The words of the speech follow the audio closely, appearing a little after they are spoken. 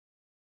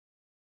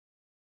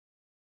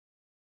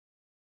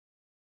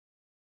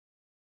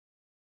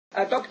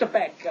Dr.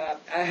 Beck,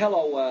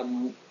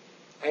 hello,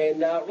 and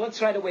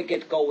let's right away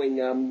get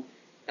going.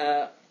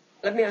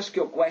 Let me ask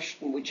you a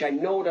question, which I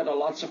know that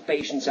lots of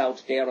patients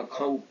out there are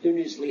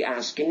continuously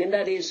asking, and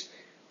that is,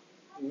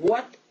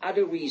 what are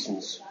the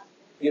reasons,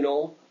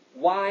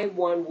 why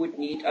one would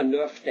need a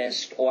nerve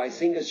test, or I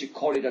think as you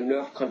call it, a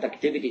nerve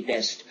conductivity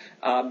test?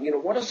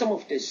 What are some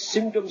of the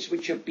symptoms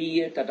which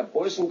appear that a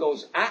person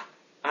goes,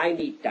 I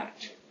need that.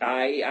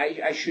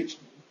 I should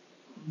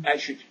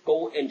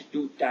go and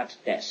do that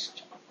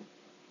test.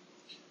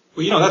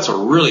 Well, that's a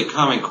really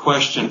common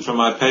question from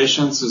my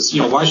patients is,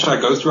 why should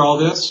I go through all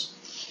this?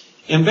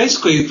 And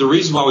basically, the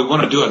reason why we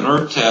want to do a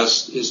nerve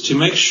test is to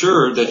make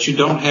sure that you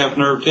don't have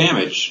nerve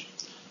damage.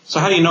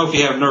 So how do you know if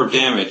you have nerve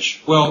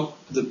damage? Well,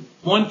 the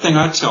one thing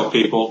I tell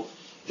people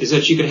is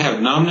that you can have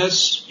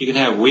numbness, you can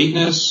have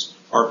weakness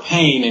or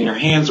pain in your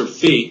hands or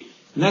feet,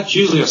 and that's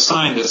usually a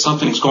sign that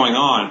something's going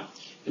on.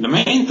 And the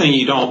main thing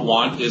you don't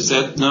want is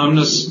that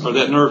numbness or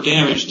that nerve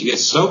damage to get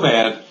so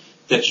bad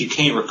that you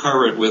can't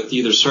recover it with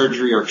either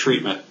surgery or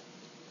treatment.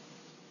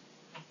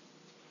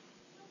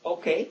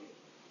 Okay.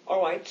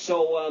 All right.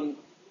 So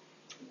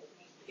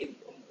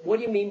what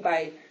do you mean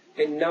by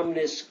the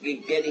numbness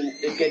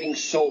getting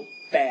so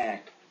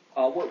bad?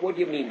 What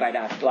do you mean by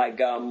that? Like,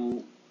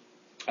 can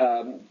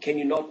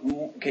you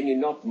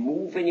not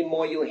move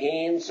anymore your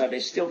hands? Are they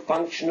still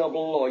functional,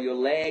 or your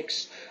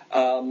legs?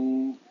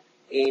 And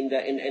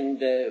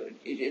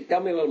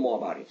tell me a little more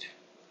about it.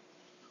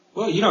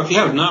 Well, if you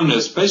have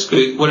numbness,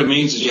 basically what it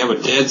means is you have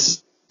a dead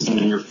system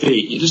in your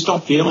feet. You just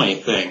don't feel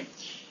anything.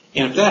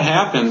 And if that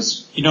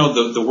happens,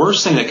 the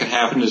worst thing that could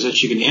happen is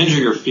that you can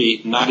injure your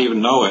feet and not even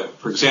know it.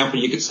 For example,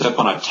 you could step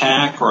on a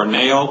tack or a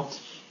nail,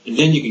 and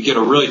then you could get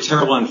a really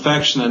terrible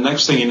infection, and the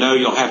next thing you know,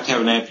 you'll have to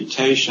have an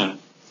amputation.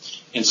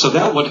 And so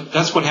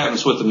that's what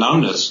happens with the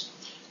numbness.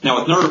 Now,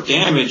 with nerve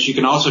damage, you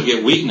can also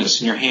get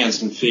weakness in your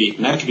hands and feet,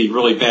 and that can be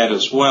really bad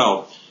as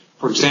well.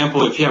 For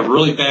example, if you have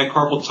really bad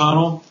carpal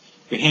tunnel,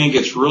 your hand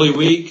gets really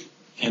weak,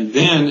 and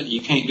then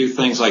you can't do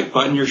things like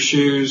button your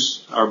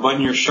shoes or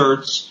button your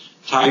shirts,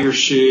 tie your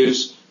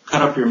shoes,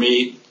 cut up your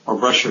meat, or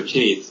brush your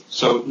teeth.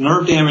 So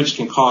nerve damage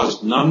can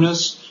cause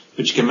numbness,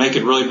 which can make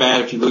it really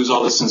bad if you lose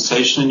all the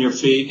sensation in your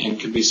feet and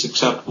can be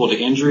susceptible to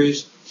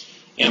injuries,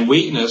 and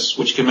weakness,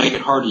 which can make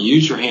it hard to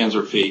use your hands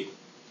or feet.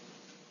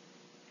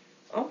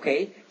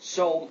 Okay,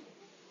 so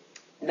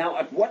now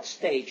at what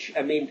stage,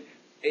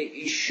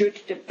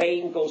 should the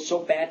pain go so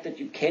bad that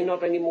you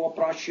cannot anymore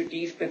brush your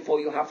teeth before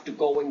you have to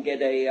go and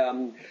get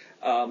a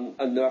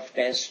nerve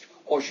test,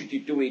 or should you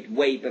do it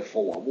way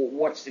before?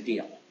 What's the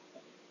deal?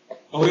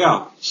 Oh,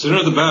 yeah.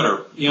 Sooner the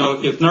better.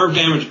 If nerve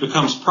damage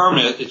becomes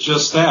permanent, it's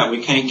just that.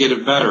 We can't get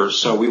it better.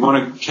 So we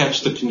want to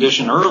catch the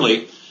condition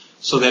early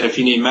so that if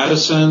you need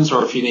medicines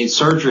or if you need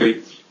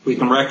surgery, we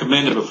can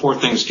recommend it before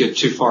things get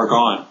too far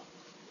gone.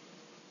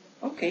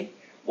 Okay.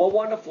 Well,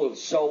 wonderful.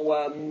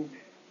 So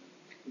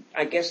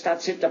I guess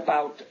that's it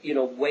about,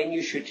 when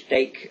you should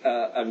take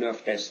a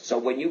nerve test. So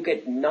when you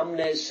get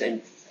numbness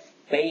and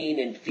pain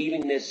and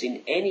feelingness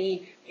in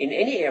any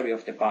area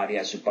of the body,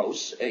 I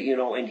suppose,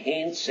 and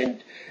hands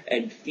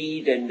and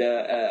feet and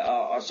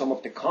are some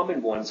of the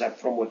common ones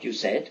from what you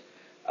said,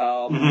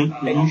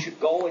 then you should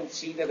go and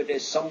see whether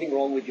there's something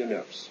wrong with your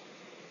nerves.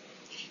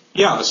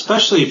 Yeah,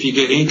 especially if you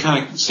get any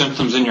kind of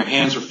symptoms in your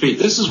hands or feet.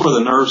 This is where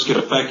the nerves get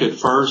affected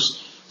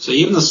first. So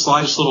even the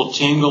slightest little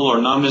tingle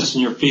or numbness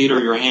in your feet or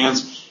your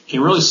hands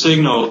can really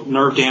signal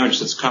nerve damage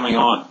that's coming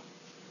on.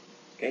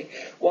 Okay.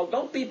 Well,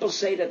 don't people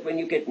say that when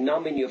you get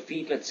numb in your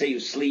feet, let's say you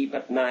sleep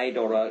at night,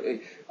 or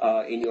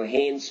in your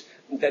hands,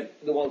 that,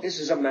 well, this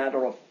is a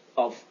matter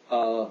of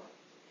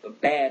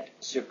bad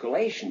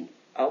circulation?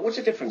 What's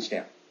the difference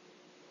there?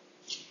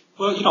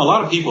 Well, a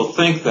lot of people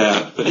think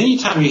that, but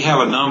anytime you have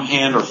a numb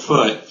hand or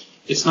foot,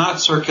 it's not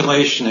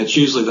circulation. It's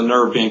usually the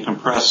nerve being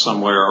compressed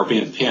somewhere or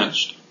being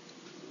pinched.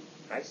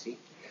 I see.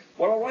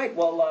 Well, all right.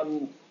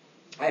 Well,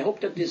 I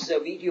hope that this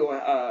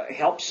video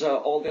helps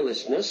all the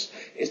listeners.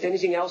 Is there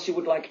anything else you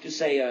would like to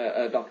say,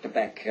 Dr.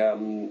 Beck?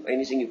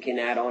 Anything you can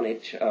add on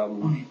it,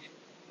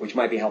 which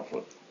might be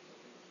helpful?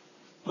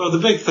 Well, the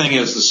big thing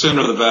is the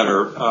sooner the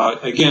better.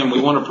 Again,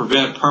 we want to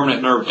prevent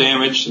permanent nerve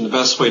damage, and the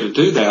best way to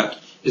do that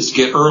is to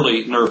get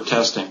early nerve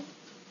testing.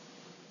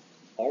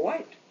 All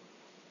right.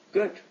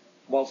 Good.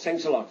 Well,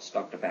 thanks a lot,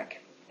 Dr.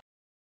 Beck.